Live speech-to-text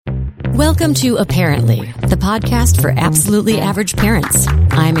Welcome to Apparently, the podcast for absolutely average parents.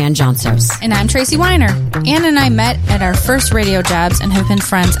 I'm Ann Johnsos. And I'm Tracy Weiner. Ann and I met at our first radio jobs and have been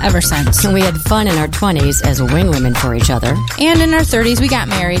friends ever since. We had fun in our 20s as wing women for each other. And in our 30s, we got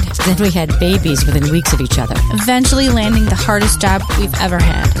married. Then we had babies within weeks of each other. Eventually landing the hardest job we've ever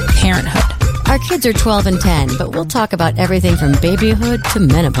had, parenthood. Our kids are 12 and 10, but we'll talk about everything from babyhood to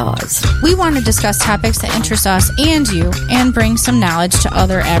menopause. We want to discuss topics that interest us and you and bring some knowledge to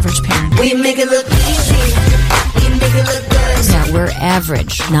other average parents. We make it look easy. We make it look good. Yeah, we're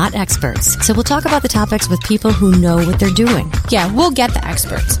average, not experts. So we'll talk about the topics with people who know what they're doing. Yeah, we'll get the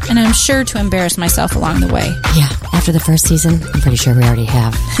experts, and I'm sure to embarrass myself along the way. Yeah, after the first season, I'm pretty sure we already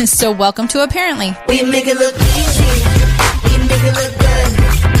have. So welcome to Apparently. We make it look easy. We make it look good.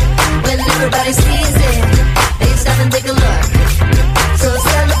 When everybody sees it, they stop and take a look. So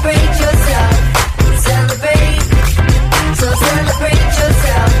celebrate yourself. Celebrate. So celebrate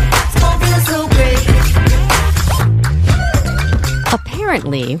yourself. It won't feel so great.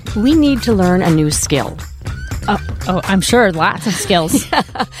 Apparently, we need to learn a new skill. Oh, I'm sure lots of skills.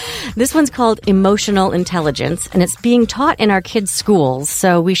 This one's called emotional intelligence, and it's being taught in our kids' schools,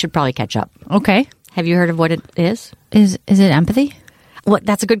 so we should probably catch up. Okay. Have you heard of what it is? Is it empathy? Well,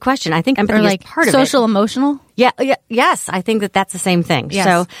 that's a good question. I think empathy Or like is part of social it. emotional? Yes, I think that's the same thing. Yes.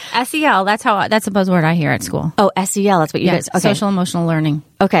 So, SEL, that's a buzzword I hear at school. oh, SEL, that's what you guys. Okay. Social emotional learning.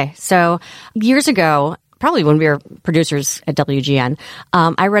 Okay, so years ago, probably when we were producers at WGN,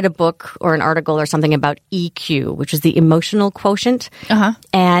 I read a book or an article or something about EQ, which is the emotional quotient. Uh-huh.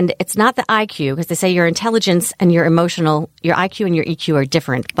 And it's not the IQ, because they say your intelligence and your IQ and your EQ are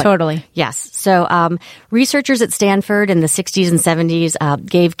different. But Totally. Yes. So researchers at Stanford in the 60s and 70s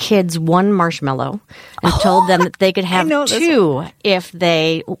gave kids one marshmallow and told them that they could have two if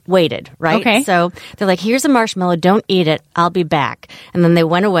they waited, right? Okay. So they're like, here's a marshmallow, don't eat it, I'll be back. And then they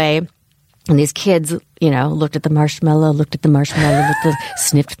went away. And these kids, looked at the marshmallow,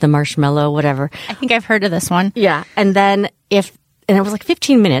 sniffed the marshmallow, whatever. I think I've heard of this one. Yeah. And then and it was like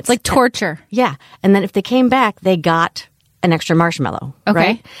 15 minutes. Like torture. Yeah. And then if they came back, they got an extra marshmallow. Okay.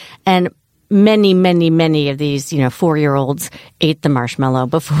 Right? And many, many, many of these, 4-year-olds ate the marshmallow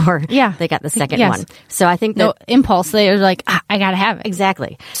before they got the second Yes. one. So I think that No impulse. They were like, I got to have it.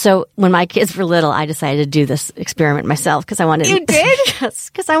 Exactly. So when my kids were little, I decided to do this experiment myself because I wanted. You did? Yes,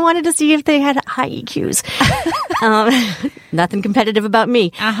 because I wanted to see if they had high EQs. Nothing competitive about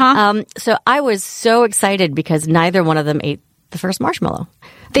me. Uh-huh. So I was so excited because neither one of them ate the first marshmallow.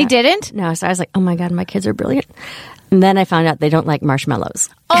 They didn't? No, so I was like, oh my God, my kids are brilliant. And then I found out they don't like marshmallows.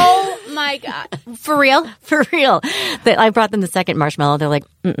 Oh my God. For real? For real. I brought them the second marshmallow. They're like,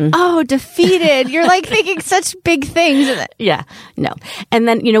 mm-mm. Oh, defeated. You're like thinking such big things. Yeah, no. And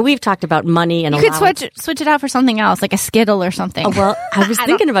then, we've talked about money and You could switch it out for something else, like a Skittle or something. Oh, well, I was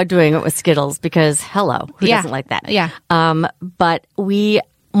thinking about doing it with Skittles because, hello, who Yeah. doesn't like that? Yeah. But when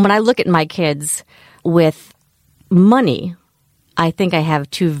I look at my kids with money, I think I have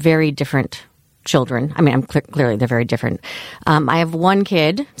two very different children. I mean, clearly they're very different. I have one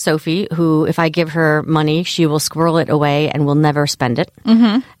kid, Sophie, who if I give her money, she will squirrel it away and will never spend it.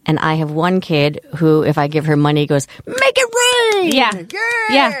 Mm-hmm. And I have one kid who if I give her money goes, make it rain! Yeah.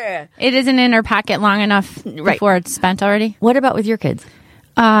 Yeah. It isn't in her pocket long enough before it's spent already. What about with your kids?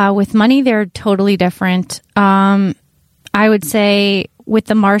 With money, they're totally different. I would say with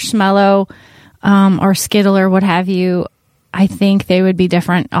the marshmallow or Skittle or what have you, I think they would be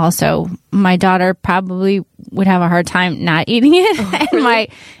different also. My daughter probably would have a hard time not eating it. Oh, really?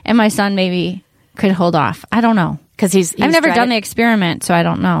 and my son maybe could hold off. I don't know. Because I've never done the experiment, so I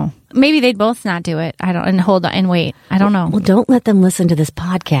don't know. Maybe they'd both not do it. And hold on and wait. I don't know. Well, don't let them listen to this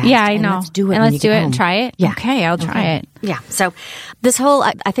podcast. Yeah, I know. Let's do it. And let's do it home. and try it. Yeah. Okay, I'll try it. Yeah. So this whole,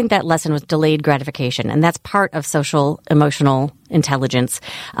 I think that lesson was delayed gratification, and that's part of social emotional intelligence.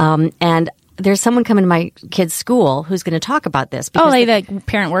 And there's someone coming to my kids' school who's going to talk about this. Oh, like the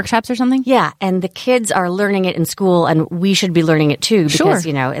parent workshops or something? Yeah, and the kids are learning it in school, and we should be learning it too because,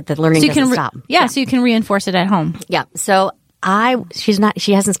 Sure. The learning doesn't stop. Yeah, so you can reinforce it at home. Yeah. So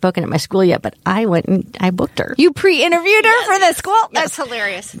she hasn't spoken at my school yet, but I went and I booked her. You pre-interviewed her for the school? That's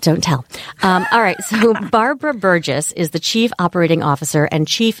hilarious. Don't tell. All right. So Barbara Burgess is the Chief Operating Officer and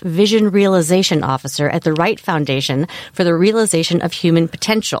Chief Vision Realization Officer at the Wright Foundation for the Realization of Human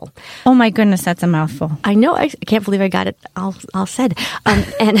Potential. Oh my goodness, that's a mouthful. I know. I can't believe I got it all said.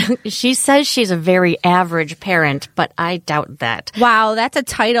 And she says she's a very average parent, but I doubt that. Wow, that's a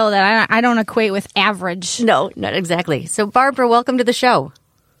title that I don't equate with average. No, not exactly. So Barbara, welcome to the show.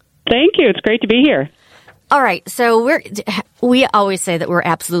 Thank you. It's great to be here. All right. So we always say that we're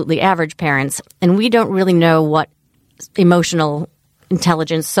absolutely average parents, and we don't really know what emotional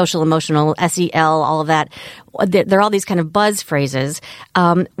intelligence, social, emotional, SEL, all of that. There are all these kind of buzz phrases.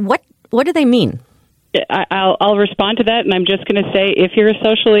 What do they mean? I'll respond to that, and I'm just going to say, if you're a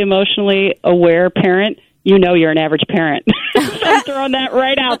socially, emotionally aware parent, you know you're an average parent. So I'm throwing that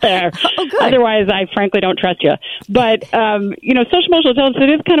right out there. Oh, good. Otherwise, I frankly don't trust you. But, social emotional intelligence, it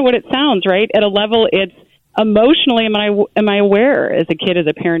is kind of what it sounds, right? At a level, it's emotionally, am I aware as a kid, as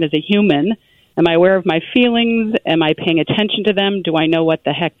a parent, as a human? Am I aware of my feelings? Am I paying attention to them? Do I know what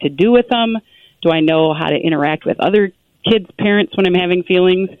the heck to do with them? Do I know how to interact with other kids' parents when I'm having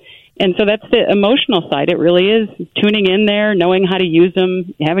feelings? And so that's the emotional side. It really is tuning in there, knowing how to use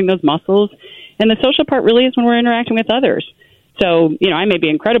them, having those muscles. And the social part really is when we're interacting with others. So, I may be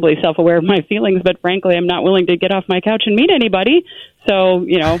incredibly self-aware of my feelings, but frankly, I'm not willing to get off my couch and meet anybody. So,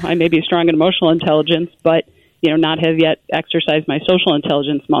 I may be strong in emotional intelligence, but, not have yet exercised my social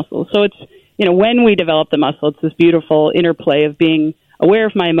intelligence muscles. So it's, when we develop the muscle, it's this beautiful interplay of being aware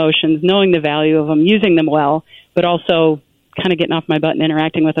of my emotions, knowing the value of them, using them well, but also kind of getting off my butt and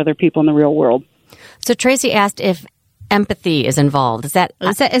interacting with other people in the real world. So Tracy asked if empathy is involved. Is that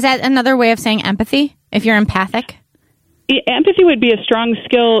another way of saying empathy? If you're empathic? Empathy would be a strong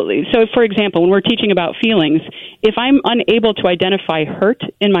skill. So, for example, when we're teaching about feelings, if I'm unable to identify hurt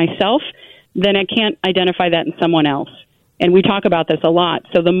in myself, then I can't identify that in someone else. And we talk about this a lot.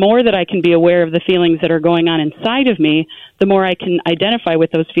 So the more that I can be aware of the feelings that are going on inside of me, the more I can identify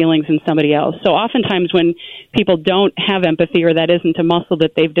with those feelings in somebody else. So oftentimes when people don't have empathy, or that isn't a muscle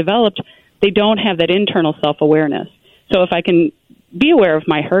that they've developed, they don't have that internal self-awareness. So if I can be aware of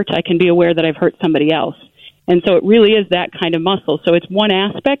my hurt, I can be aware that I've hurt somebody else. And so it really is that kind of muscle. So it's one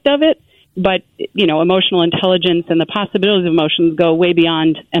aspect of it, but, emotional intelligence and the possibilities of emotions go way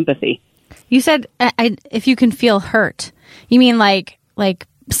beyond empathy. You said if you can feel hurt, you mean like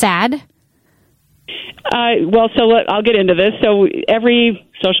sad? I'll get into this. So every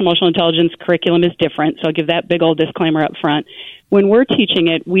social emotional intelligence curriculum is different. So I'll give that big old disclaimer up front. When we're teaching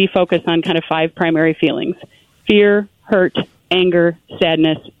it, we focus on kind of 5 primary feelings: fear, hurt, anger,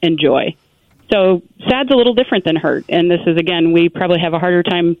 sadness, and joy. So sad's a little different than hurt. And this is, again, we probably have a harder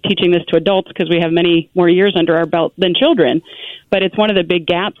time teaching this to adults because we have many more years under our belt than children. But it's one of the big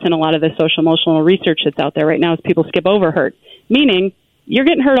gaps in a lot of the social emotional research that's out there right now is people skip over hurt, meaning you're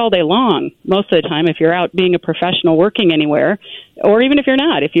getting hurt all day long most of the time if you're out being a professional working anywhere, or even if you're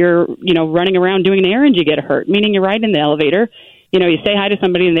not. If you're, running around doing an errand, you get hurt, meaning you're right in the elevator. You say hi to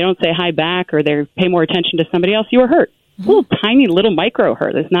somebody and they don't say hi back, or they pay more attention to somebody else, you were hurt. A little tiny little micro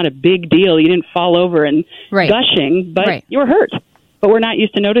hurt. It's not a big deal. You didn't fall over and gushing, but you were hurt. But we're not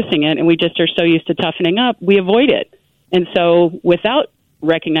used to noticing it, and we just are so used to toughening up, we avoid it. And so without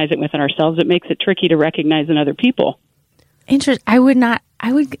recognizing it within ourselves, it makes it tricky to recognize in other people. Interesting. I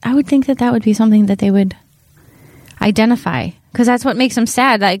would think that would be something that they would identify, because that's what makes them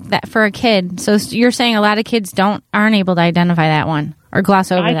sad, like that for a kid. So you're saying a lot of kids aren't able to identify that one or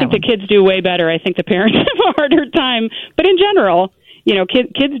gloss over that one. I think the kids do way better. I think the parents have a harder time. But in general,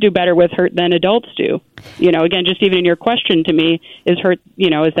 kids do better with hurt than adults do. Again, just even in your question to me, is hurt,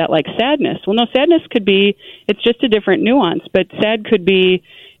 is that like sadness? Well, no, sadness could be, it's just a different nuance. But sad could be,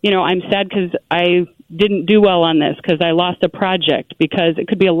 I'm sad because I didn't do well on this, because I lost a project, because it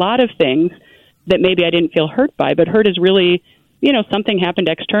could be a lot of things that maybe I didn't feel hurt by. But hurt is really, something happened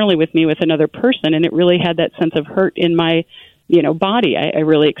externally with me with another person, and it really had that sense of hurt in my body. I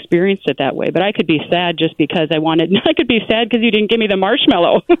really experienced it that way. But I could be sad just because I could be sad because you didn't give me the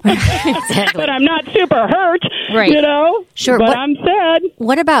marshmallow. Exactly. But I'm not super hurt, right. Sure. But I'm sad.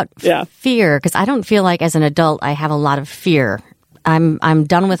 What about fear? Because I don't feel like as an adult I have a lot of fear. I'm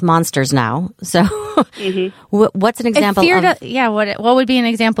done with monsters now. So what's an example what would be an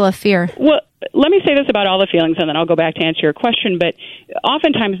example of fear? Well, let me say this about all the feelings, and then I'll go back to answer your question. But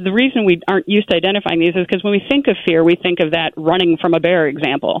oftentimes the reason we aren't used to identifying these is because when we think of fear, we think of that running from a bear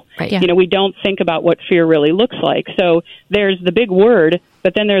example. Right. Yeah. We don't think about what fear really looks like. So there's the big word,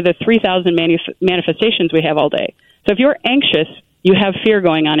 but then there are the 3,000 manifestations we have all day. So if you're anxious, you have fear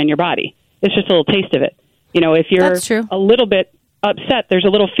going on in your body. It's just a little taste of it. If you're a little bit upset, there's a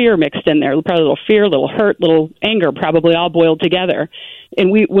little fear mixed in there, probably a little fear, a little hurt, a little anger, probably all boiled together. And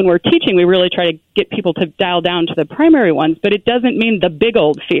when we're teaching, we really try to get people to dial down to the primary ones, but it doesn't mean the big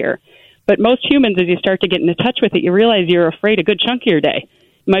old fear. But most humans, as you start to get into touch with it, you realize you're afraid a good chunk of your day.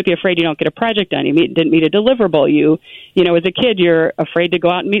 You might be afraid you don't get a project done. You didn't meet a deliverable. You as a kid, you're afraid to go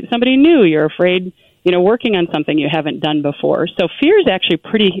out and meet somebody new. You're afraid, working on something you haven't done before. So fear is actually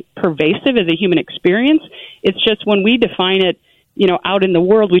pretty pervasive as a human experience. It's just when we define it, out in the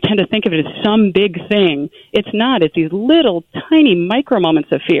world, we tend to think of it as some big thing. It's not. It's these little, tiny micro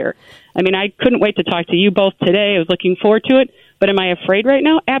moments of fear. I mean, I couldn't wait to talk to you both today. I was looking forward to it. But am I afraid right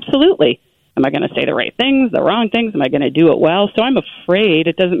now? Absolutely. Am I going to say the right things, the wrong things? Am I going to do it well? So I'm afraid.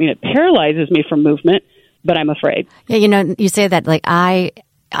 It doesn't mean it paralyzes me from movement, but I'm afraid. Yeah, you say that like I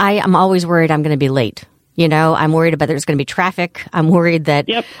am always worried I'm going to be late. I'm worried about there's going to be traffic. I'm worried that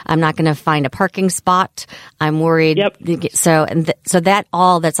I'm not going to find a parking spot. I'm worried. So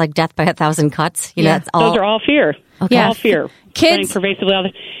that's like death by 1,000 cuts. That's all. Those are all fear. Okay. All fear. Kids Pervasively all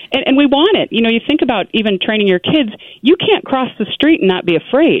this. And we want it. You think about even training your kids. You can't cross the street and not be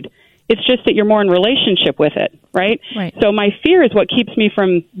afraid. It's just that you're more in relationship with it, right? So my fear is what keeps me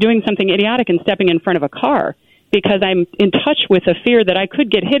from doing something idiotic and stepping in front of a car, because I'm in touch with a fear that I could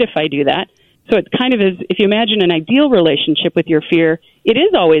get hit if I do that. So it kind of is, if you imagine an ideal relationship with your fear, it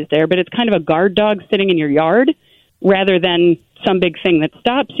is always there, but it's kind of a guard dog sitting in your yard rather than some big thing that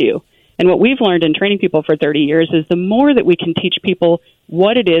stops you. And what we've learned in training people for 30 years is the more that we can teach people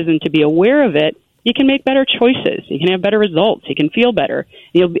what it is and to be aware of it, you can make better choices. You can have better results. You can feel better.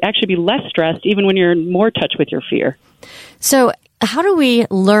 You'll actually be less stressed even when you're in more touch with your fear. So how do we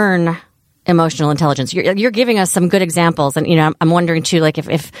learn emotional intelligence? You're giving us some good examples, and I'm wondering too, like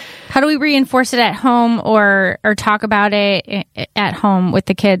if how do we reinforce it at home or talk about it at home with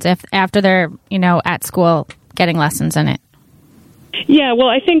the kids if after they're at school getting lessons in it? Yeah, well,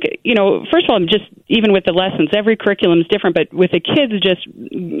 I think first of all, just even with the lessons, every curriculum is different, but with the kids, just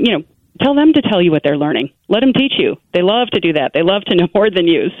tell them to tell you what they're learning. Let them teach you. They love to do that. They love to know more than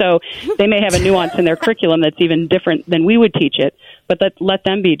you. So they may have a nuance in their curriculum that's even different than we would teach it, but let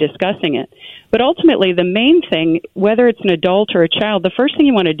them be discussing it. But ultimately, the main thing, whether it's an adult or a child, the first thing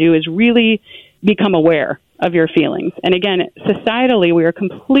you want to do is really become aware of your feelings. And again, societally, we are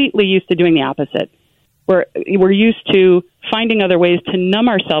completely used to doing the opposite. We're used to finding other ways to numb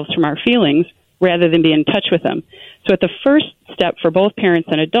ourselves from our feelings rather than be in touch with them. So at the first step for both parents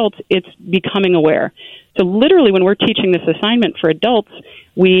and adults, it's becoming aware. So literally when we're teaching this assignment for adults,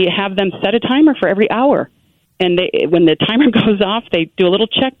 we have them set a timer for every hour. And when the timer goes off, they do a little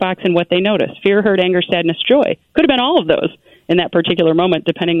checkbox in what they notice: fear, hurt, anger, sadness, joy. Could have been all of those in that particular moment,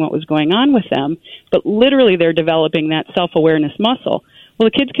 depending what was going on with them. But literally they're developing that self-awareness muscle. Well,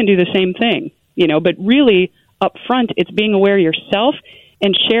 the kids can do the same thing, but really up front, it's being aware yourself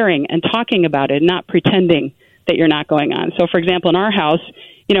and sharing and talking about it, and not pretending that you're not going on. So, for example, in our house,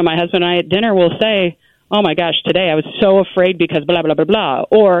 my husband and I at dinner will say, oh my gosh, today I was so afraid because blah, blah, blah, blah,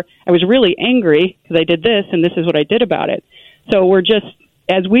 or I was really angry because I did this and this is what I did about it. So we're just,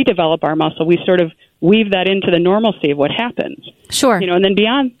 as we develop our muscle, we sort of weave that into the normalcy of what happens. Sure. And then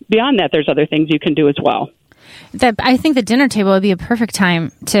beyond that, there's other things you can do as well. I think the dinner table would be a perfect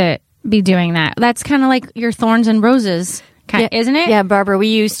time to be doing that. That's kind of like your thorns and roses. Isn't it? Yeah, Barbara, we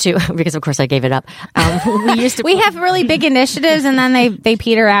used to, because of course I gave it up. We have really big initiatives and then they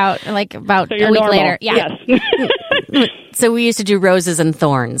peter out like about a week later. Yeah. Yes. So we used to do roses and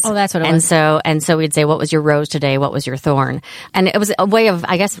thorns. Oh, that's what it was. And so we'd say, what was your rose today? What was your thorn? And it was a way of,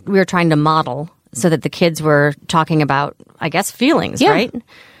 I guess we were trying to model so that the kids were talking about, I guess, feelings, right?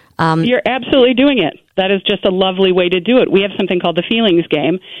 You're absolutely doing it. That is just a lovely way to do it. We have something called the feelings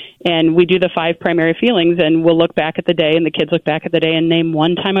game, and we do the 5 primary feelings, and we'll look back at the day, and the kids look back at the day and name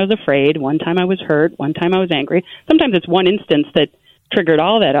one time I was afraid, one time I was hurt, one time I was angry. Sometimes it's one instance that triggered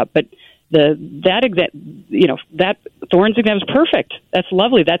all that up, but that thorns exam is perfect. That's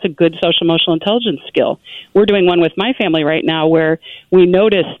lovely. That's a good social emotional intelligence skill. We're doing one with my family right now where we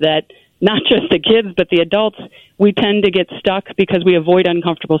notice that not just the kids, but the adults, we tend to get stuck because we avoid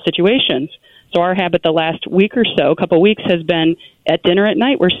uncomfortable situations. So our habit the last week or so, a couple of weeks, has been at dinner at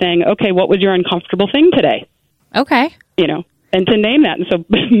night, we're saying, okay, what was your uncomfortable thing today? Okay. And to name that. And so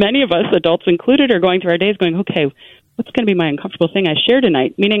many of us, adults included, are going through our days going, okay, what's going to be my uncomfortable thing I share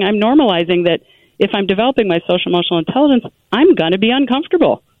tonight? Meaning I'm normalizing that if I'm developing my social emotional intelligence, I'm going to be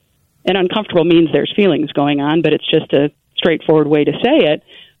uncomfortable. And uncomfortable means there's feelings going on, but it's just a straightforward way to say it.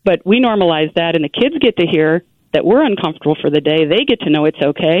 But we normalize that, and the kids get to hear that we're uncomfortable for the day. They get to know it's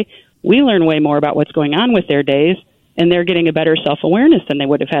okay. We learn way more about what's going on with their days, and they're getting a better self-awareness than they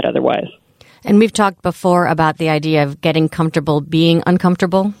would have had otherwise. And we've talked before about the idea of getting comfortable being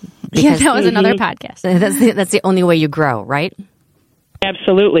uncomfortable. Yeah, that was another podcast. That's the only way you grow, right?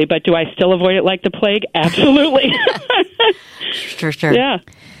 Absolutely. But do I still avoid it like the plague? Absolutely. Sure. Yeah.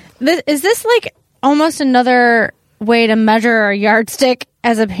 Is this like almost another way to measure a yardstick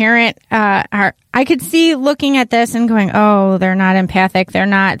as a parent? I could see looking at this and going, oh, they're not empathic. They're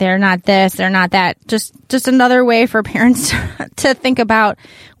not this, they're not that. Just another way for parents to think about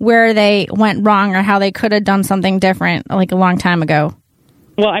where they went wrong or how they could have done something different like a long time ago.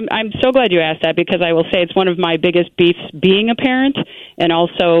 Well, I'm so glad you asked that, because I will say it's one of my biggest beefs being a parent, and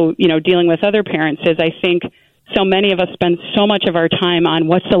also, dealing with other parents, is I think so many of us spend so much of our time on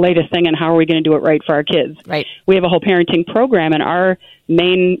what's the latest thing and how are we going to do it right for our kids. Right. We have a whole parenting program, and our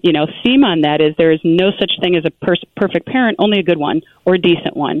main, theme on that is there is no such thing as a perfect parent, only a good one or a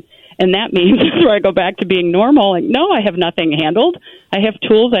decent one. And that means where I go back to being normal, like, no, I have nothing handled. I have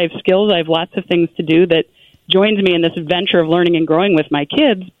tools, I have skills, I have lots of things to do that joins me in this adventure of learning and growing with my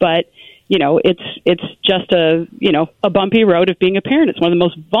kids. But, it's just a bumpy road of being a parent. It's one of the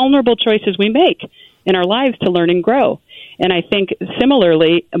most vulnerable choices we make in our lives to learn and grow. And I think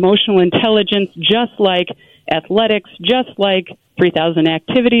similarly, emotional intelligence, just like athletics, just like 3,000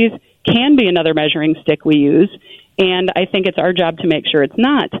 activities, can be another measuring stick we use. And I think it's our job to make sure it's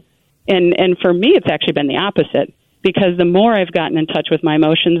not. And for me, it's actually been the opposite, because the more I've gotten in touch with my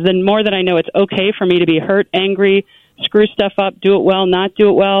emotions, the more that I know it's okay for me to be hurt, angry, screw stuff up, do it well, not do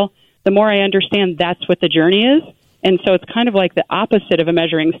it well, the more I understand that's what the journey is. And so it's kind of like the opposite of a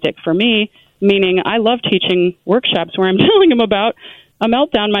measuring stick for me, meaning I love teaching workshops where I'm telling them about a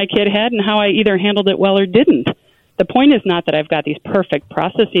meltdown my kid had and how I either handled it well or didn't. The point is not that I've got these perfect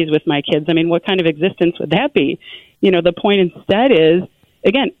processes with my kids. I mean, what kind of existence would that be? The point instead is,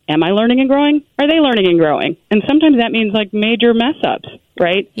 again, am I learning and growing? Are they learning and growing? And sometimes that means like major mess ups,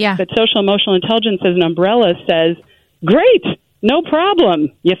 right? Yeah. But social emotional intelligence as an umbrella says, great, no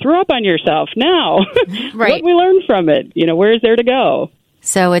problem. You threw up on yourself. Now, Right. what we learn from it? Where is there to go?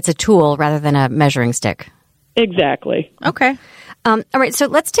 So it's a tool rather than a measuring stick. Exactly. Okay. All right, so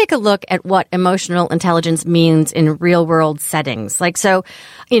let's take a look at what emotional intelligence means in real world settings.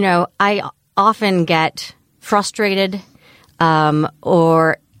 I often get frustrated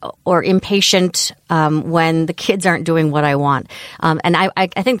or impatient when the kids aren't doing what I want. And I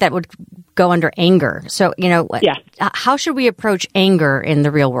think that would go under anger. So, Yeah. How should we approach anger in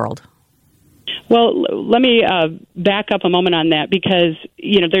the real world? Well, let me back up a moment on that, because,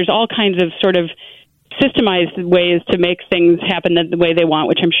 there's all kinds of sort of systemized ways to make things happen the way they want,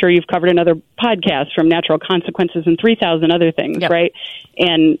 which I'm sure you've covered in other podcasts, from natural consequences and 3,000 other things, Yep. right?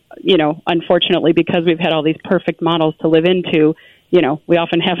 And, unfortunately, because we've had all these perfect models to live into, we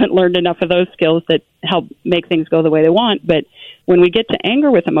often haven't learned enough of those skills that help make things go the way they want. But when we get to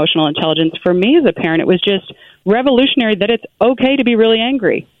anger with emotional intelligence, for me as a parent, it was just revolutionary that it's okay to be really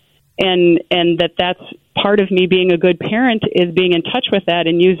angry. And that's part of me being a good parent, is being in touch with that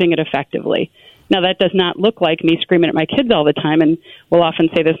and using it effectively. Now, that does not look like me screaming at my kids all the time, and we'll often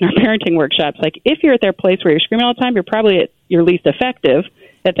say this in our parenting workshops. Like, if you're at their place where you're screaming all the time, you're probably at your least effective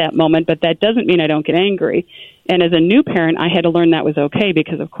at that moment, but that doesn't mean I don't get angry. And as a new parent, I had to learn that was okay,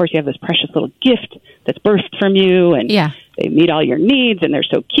 because, of course, you have this precious little gift that's birthed from you, and they meet all your needs, and they're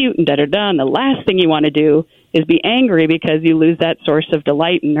so cute, and da-da-da, and the last thing you want to do is be angry because you lose that source of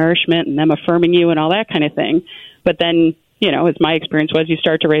delight and nourishment and them affirming you and all that kind of thing. But then, as my experience was, you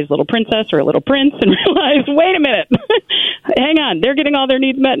start to raise a little princess or a little prince and realize, wait a minute, hang on, they're getting all their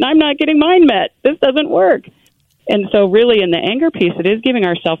needs met and I'm not getting mine met. This doesn't work. And so really in the anger piece, it is giving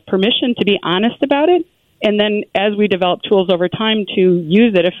ourselves permission to be honest about it. And then as we develop tools over time to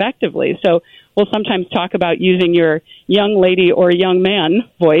use it effectively. So we'll sometimes talk about using your young lady or young man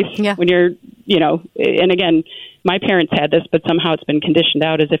voice when you're, and again, my parents had this, but somehow it's been conditioned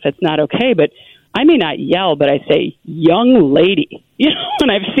out as if it's not okay. But I may not yell, but I say, young lady. When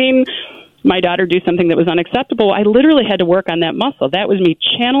I've seen my daughter do something that was unacceptable, I literally had to work on that muscle. That was me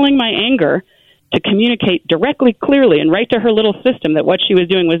channeling my anger to communicate directly, clearly, and right to her little system that what she was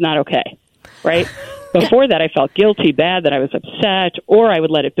doing was not okay, right? Before that, I felt guilty, bad, that I was upset, or I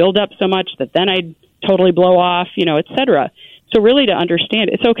would let it build up so much that then I'd totally blow off, et cetera. So really to understand,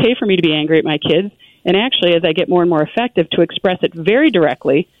 it's okay for me to be angry at my kids, and actually, as I get more and more effective, to express it very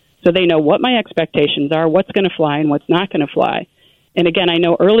directly so they know what my expectations are, what's going to fly and what's not going to fly. And again, I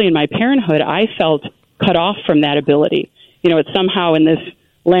know early in my parenthood, I felt cut off from that ability. It's somehow in this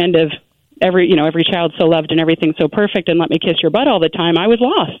land of every child so loved and everything so perfect and let me kiss your butt all the time, I was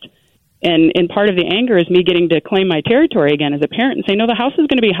lost. And part of the anger is me getting to claim my territory again as a parent and say, no, the house is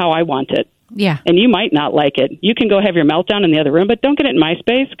going to be how I want it. Yeah. And you might not like it. You can go have your meltdown in the other room, but don't get it in my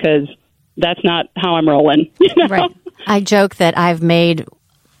space, because that's not how I'm rolling. Right. I joke that I've made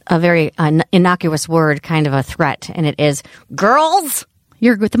a very innocuous word kind of a threat, and it is girls.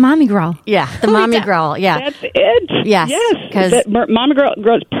 You're with the mommy growl. Yeah, the mommy growl. Yeah, that's it. Yes, because mommy growl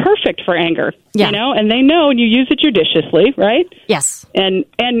is perfect for anger. Yeah. And they know, and you use it judiciously, right? Yes. And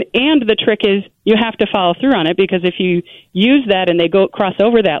the trick is you have to follow through on it, because if you use that and they go cross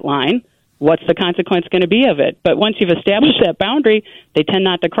over that line, what's the consequence going to be of it? But once you've established that boundary, they tend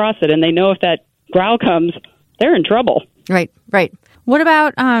not to cross it, and they know if that growl comes, they're in trouble. Right. What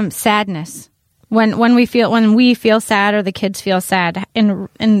about sadness? When we feel sad or the kids feel sad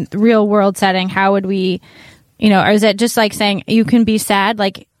in real world setting, how would we Or is it just like saying you can be sad,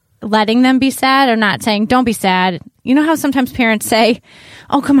 like letting them be sad, or not saying don't be sad? You know how sometimes parents say,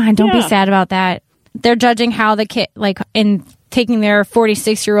 oh, come on, don't be sad about that. They're judging how the kid, like, in taking their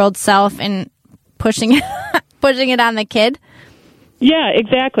 46-year-old self and pushing it on the kid. Yeah,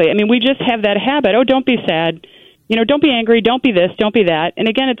 exactly. I mean, we just have that habit. Oh, don't be sad. Don't be angry. Don't be this. Don't be that. And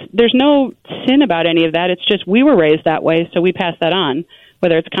again, there's no sin about any of that. It's just we were raised that way, so we pass that on,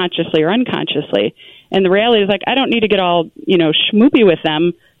 whether it's consciously or unconsciously. And the reality is, like, I don't need to get all, schmoopy with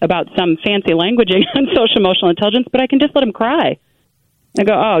them about some fancy languaging on social emotional intelligence, but I can just let them cry. I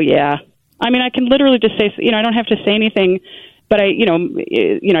go, oh, yeah. I mean, I can literally just say, I don't have to say anything, but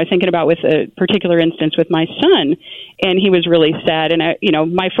thinking about with a particular instance with my son, and he was really sad. And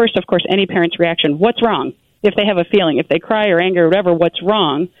my first, of course, any parent's reaction, what's wrong? If they have a feeling, if they cry or anger or whatever, what's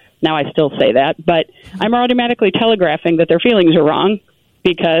wrong? Now I still say that, but I'm automatically telegraphing that their feelings are wrong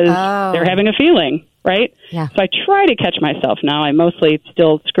because they're having a feeling, right? Yeah. So I try to catch myself now. I mostly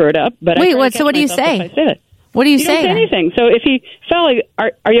still screw it up, but so what do you say? I say that. What do you say? Don't say anything. So if he fell,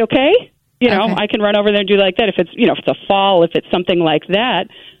 are you okay? Okay. I can run over there and do like that if it's, if it's a fall, if it's something like that.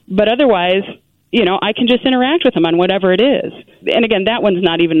 But otherwise, I can just interact with him on whatever it is. And again, that one's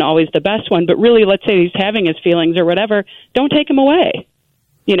not even always the best one, but really, let's say he's having his feelings or whatever, don't take him away.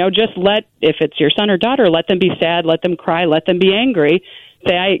 Just if it's your son or daughter, let them be sad, let them cry, let them be angry.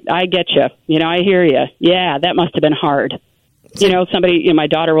 Say, I get you. I hear you. Yeah, that must have been hard. Somebody, my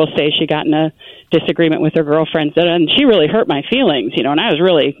daughter will say she got in a disagreement with her girlfriend, and she really hurt my feelings, and I was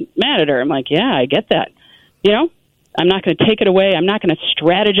really mad at her. I'm like, yeah, I get that. I'm not going to take it away. I'm not going to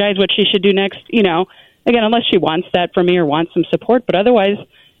strategize what she should do next, again, unless she wants that from me or wants some support. But otherwise,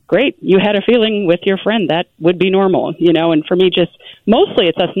 great, you had a feeling with your friend. That would be normal, and for me, just mostly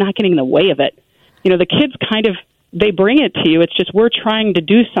it's us not getting in the way of it. The kids kind of, they bring it to you. It's just we're trying to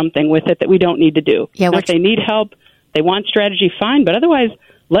do something with it that we don't need to do. Yeah, if they need help, they want strategy, fine. But otherwise,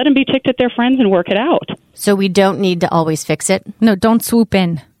 let them be ticked at their friends and work it out. So we don't need to always fix it? No, don't swoop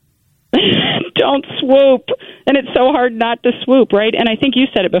in. Don't swoop. And it's so hard not to swoop, right? And I think you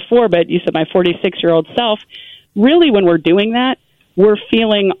said it before, but you said my 46-year-old self. Really, when we're doing that, we're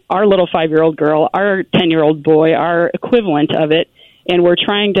feeling our little 5-year-old girl, our 10-year-old boy, our equivalent of it, and we're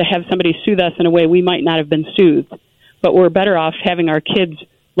trying to have somebody soothe us in a way we might not have been soothed. But we're better off having our kids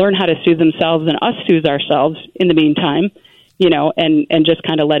learn how to soothe themselves and us soothe ourselves in the meantime, and just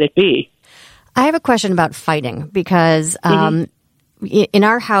kind of let it be. I have a question about fighting because in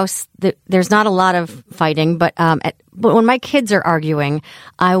our house, there's not a lot of fighting, but when my kids are arguing,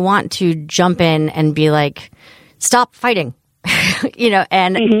 I want to jump in and be like, stop fighting.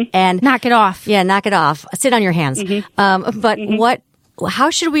 And knock it off. Yeah, knock it off. Sit on your hands. How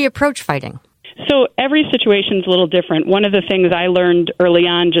should we approach fighting? So every situation is a little different. One of the things I learned early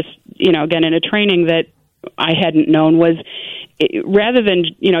on, just, again, in a training that I hadn't known was rather than,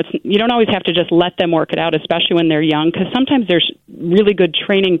 you don't always have to just let them work it out, especially when they're young, because sometimes there's really good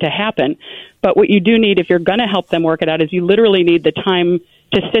training to happen. But what you do need, if you're going to help them work it out, is you literally need the time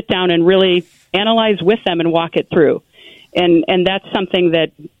to sit down and really analyze with them and walk it through. And that's something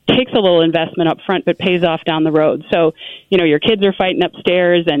that takes a little investment up front, but pays off down the road. So, your kids are fighting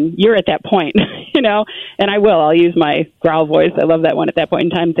upstairs and you're at that point, and I'll use my growl voice. I love that one at that point in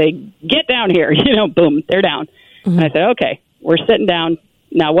time. Say, get down here, boom, they're down. Mm-hmm. And I said, okay, we're sitting down.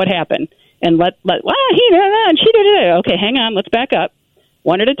 Now what happened? And he did that and she did it. Okay, hang on. Let's back up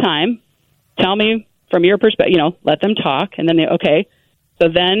one at a time. Tell me from your perspective, let them talk. And then okay. So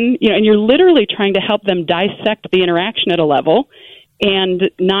then, and you're literally trying to help them dissect the interaction at a level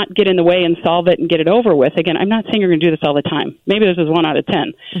and not get in the way and solve it and get it over with. Again, I'm not saying you're going to do this all the time. Maybe this is 1 out of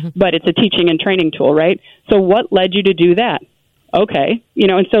 10, but it's a teaching and training tool, right? So what led you to do that? Okay.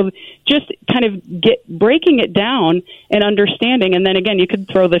 And so just kind of breaking it down and understanding. And then again, you could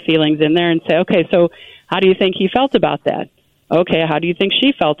throw the feelings in there and say, okay, so how do you think he felt about that? Okay, how do you think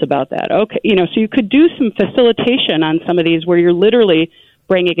she felt about that? Okay, so you could do some facilitation on some of these where you're literally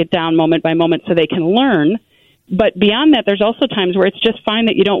bringing it down moment by moment so they can learn. But beyond that, there's also times where it's just fine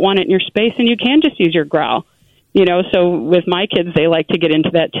that you don't want it in your space and you can just use your growl. So with my kids, they like to get into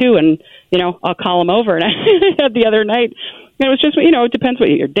that too. And, I'll call them over. And I had the other night, it was just, it depends what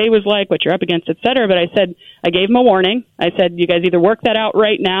your day was like, what you're up against, et cetera. But I gave them a warning. I said, you guys either work that out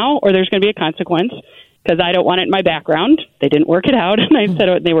right now or there's going to be a consequence because I don't want it in my background. They didn't work it out. And I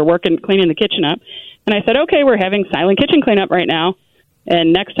said, they were cleaning the kitchen up. And I said, okay, we're having silent kitchen cleanup right now.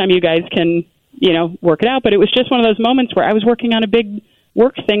 And next time you guys can, work it out. But it was just one of those moments where I was working on a big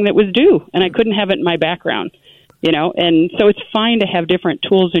work thing that was due and I couldn't have it in my background, and so it's fine to have different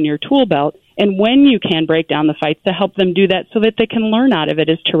tools in your tool belt. And when you can break down the fights to help them do that so that they can learn out of it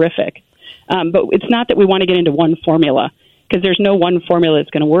is terrific. But it's not that we want to get into one formula, because there's no one formula that's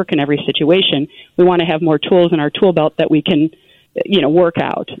going to work in every situation. We want to have more tools in our tool belt that we can, work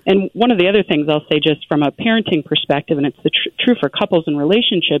out. And one of the other things I'll say, just from a parenting perspective, and it's true for couples and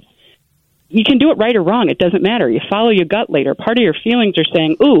relationships, you can do it right or wrong. It doesn't matter. You follow your gut later. Part of your feelings are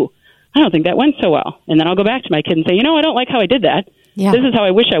saying, ooh, I don't think that went so well. And then I'll go back to my kid and say, I don't like how I did that. Yeah. This is how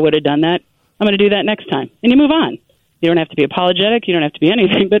I wish I would have done that. I'm going to do that next time. And you move on. You don't have to be apologetic. You don't have to be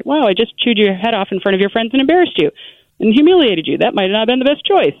anything. But, wow, I just chewed your head off in front of your friends and embarrassed you and humiliated you. That might not have been the best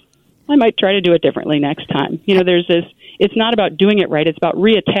choice. I might try to do it differently next time. There's this, it's not about doing it right. It's about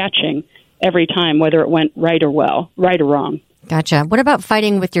reattaching every time, whether it went right or wrong. Gotcha. What about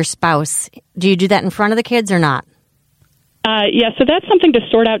fighting with your spouse? Do you do that in front of the kids or not? Yeah, so that's something to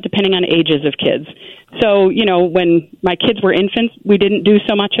sort out depending on ages of kids. So, when my kids were infants, we didn't do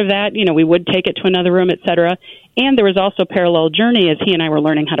so much of that. We would take it to another room, et cetera. And there was also a parallel journey as he and I were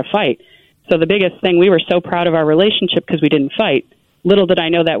learning how to fight. So the biggest thing, we were so proud of our relationship because we didn't fight. Little did I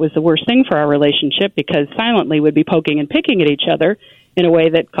know that was the worst thing for our relationship, because silently we'd be poking and picking at each other in a way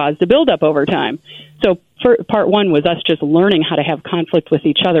that caused a buildup over time. So part one was us just learning how to have conflict with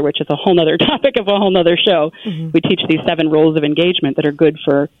each other, which is a whole other topic of a whole other show. Mm-hmm. We teach these 7 rules of engagement that are good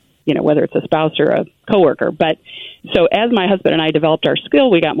for, whether it's a spouse or a coworker. But so as my husband and I developed our skill,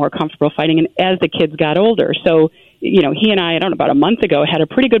 we got more comfortable fighting. And as the kids got older, so, he and I don't know, about a month ago, had a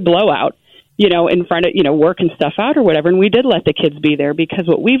pretty good blowout, in front of, working stuff out or whatever. And we did let the kids be there, because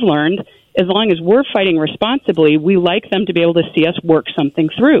what we've learned, as long as we're fighting responsibly, we like them to be able to see us work something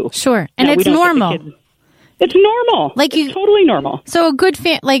through. Sure. And it's normal. It's normal. It's totally normal. So a good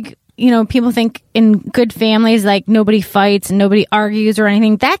people think in good families, nobody fights and nobody argues or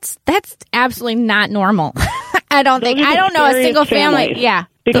anything. That's absolutely not normal. I don't know a single family. Yeah.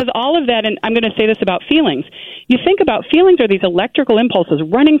 Because all of that, and I'm going to say this about feelings. You think about feelings are these electrical impulses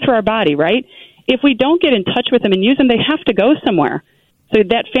running through our body, right? If we don't get in touch with them and use them, they have to go somewhere. So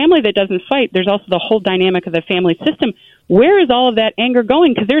that family that doesn't fight, there's also the whole dynamic of the family system. Where is all of that anger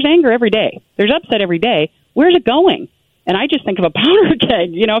going? Because there's anger every day. There's upset every day. Where's it going? And I just think of a powder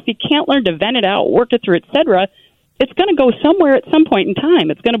keg. If you can't learn to vent it out, work it through, et cetera, it's going to go somewhere at some point in time.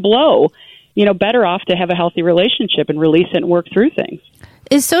 It's going to blow. Better off to have a healthy relationship and release it and work through things.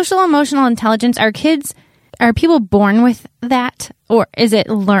 Is social emotional intelligence, are people born with that, or is it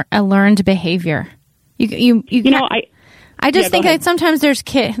a learned behavior? I just think that sometimes there's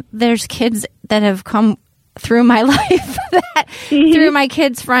kids that have come through my life through my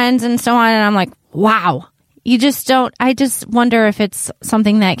kids' friends and so on, and I'm like, wow. I just wonder if it's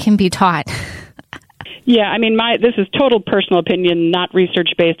something that can be taught. Yeah, this is total personal opinion, not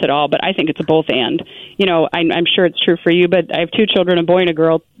research-based at all, but I think it's a both and. I'm sure it's true for you, but I have 2 children, a boy and a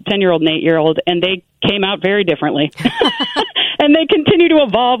girl, 10-year-old and 8-year-old, and they came out very differently. And they continue to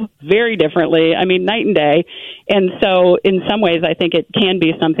evolve very differently, night and day. And so in some ways, I think it can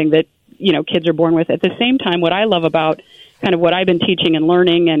be something that, kids are born with. At the same time, what I love about kind of what I've been teaching and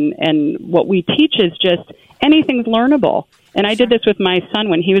learning and what we teach is just anything's learnable. And I did this with my son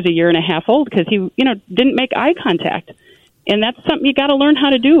when he was 1.5 years old, because he, didn't make eye contact. And that's something you got to learn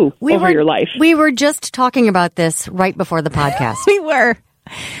how to do your life. We were just talking about this right before the podcast. We were.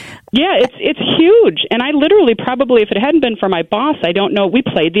 Yeah, it's huge. And I literally probably, if it hadn't been for my boss, I don't know, we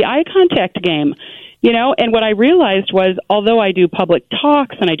played the eye contact game, and what I realized was, although I do public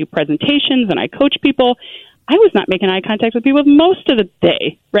talks and I do presentations and I coach people, I was not making eye contact with people most of the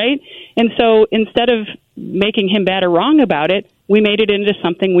day, right? And so instead of making him bad or wrong about it, we made it into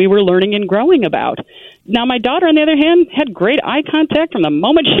something we were learning and growing about. Now, my daughter, on the other hand, had great eye contact from the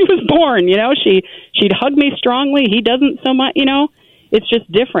moment she was born. She'd hug me strongly. He doesn't so much, It's just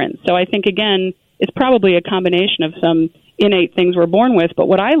different. So I think, again, it's probably a combination of some innate things we're born with. But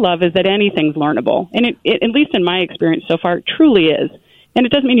what I love is that anything's learnable. And it, at least in my experience so far, it truly is. And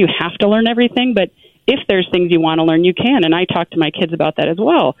it doesn't mean you have to learn everything, but if there's things you want to learn, you can. And I talk to my kids about that as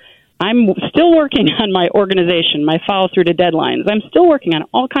well. I'm still working on my organization, my follow through to deadlines. I'm still working on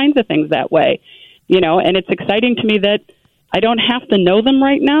all kinds of things that way, and it's exciting to me that I don't have to know them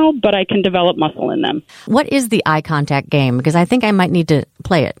right now, but I can develop muscle in them. What is the eye contact game? Because I think I might need to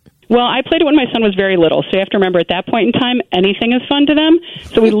play it. Well, I played it when my son was very little, so you have to remember at that point in time, anything is fun to them.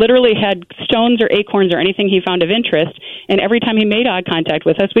 So we literally had stones or acorns or anything he found of interest, and every time he made eye contact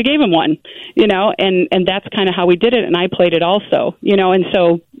with us, we gave him one, and that's kind of how we did it, and I played it also, and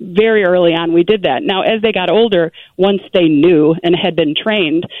so very early on we did that. Now, as they got older, once they knew and had been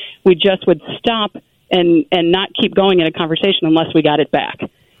trained, we just would stop and not keep going in a conversation unless we got it back.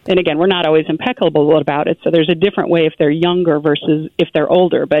 And again, we're not always impeccable about it, so there's a different way if they're younger versus if they're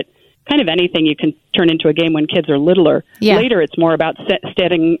older, but kind of anything you can turn into a game when kids are littler. Yeah. Later, it's more about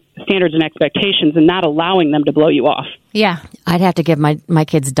setting standards and expectations and not allowing them to blow you off. Yeah. I'd have to give my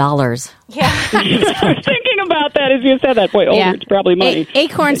kids dollars. I was thinking about that as you said that. Boy, older, it's probably money.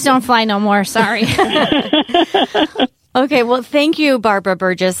 Acorns don't fly no more. Sorry. Okay, well, thank you, Barbara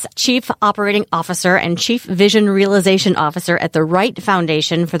Burgess, Chief Operating Officer and Chief Vision Realization Officer at the Wright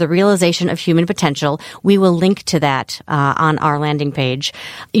Foundation for the Realization of Human Potential. We will link to that on our landing page.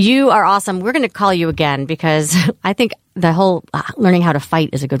 You are awesome. We're going to call you again because I think the whole learning how to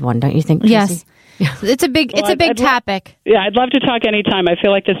fight is a good one, don't you think, Tracy? Yes. It's a big topic. I'd love to talk anytime. I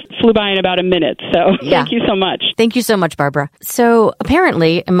feel like this flew by in about a minute. So Thank you so much. Thank you so much, Barbara. So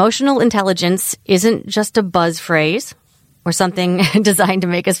apparently, emotional intelligence isn't just a buzz phrase or something designed to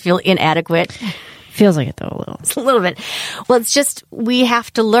make us feel inadequate. Feels like it, though, a little. It's a little bit. Well, it's just we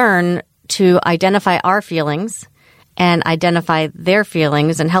have to learn to identify our feelings and identify their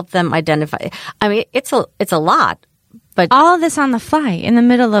feelings and help them identify. I mean, it's a lot, but All of this on the fly in the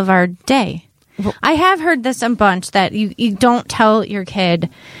middle of our day. I have heard this a bunch that you don't tell your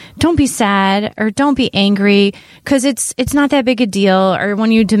kid, don't be sad or don't be angry because it's not that big a deal. Or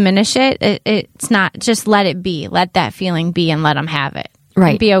when you diminish it, it's not. Just let it be. Let that feeling be and let them have it.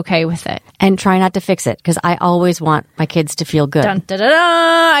 Right. And be okay with it. and try not to fix it because I always want my kids to feel good. Dun, da, da,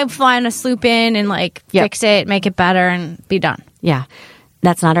 da. I'm flying to swoop in and fix it, make it better, and be done. Yeah,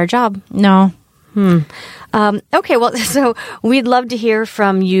 that's not our job. No. Okay, well, so we'd love to hear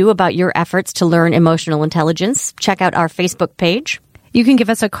from you about your efforts to learn emotional intelligence. Check out our Facebook page. You can give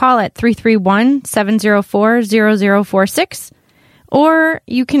us a call at 331-704-0046, or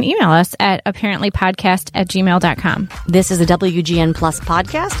you can email us at apparentlypodcast@gmail.com. This is a WGN Plus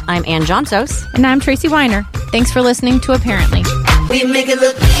podcast. I'm Ann Johnsos. And I'm Tracy Weiner. Thanks for listening to Apparently. We make it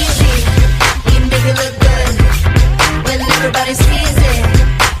look easy. We make it look good. When everybody sees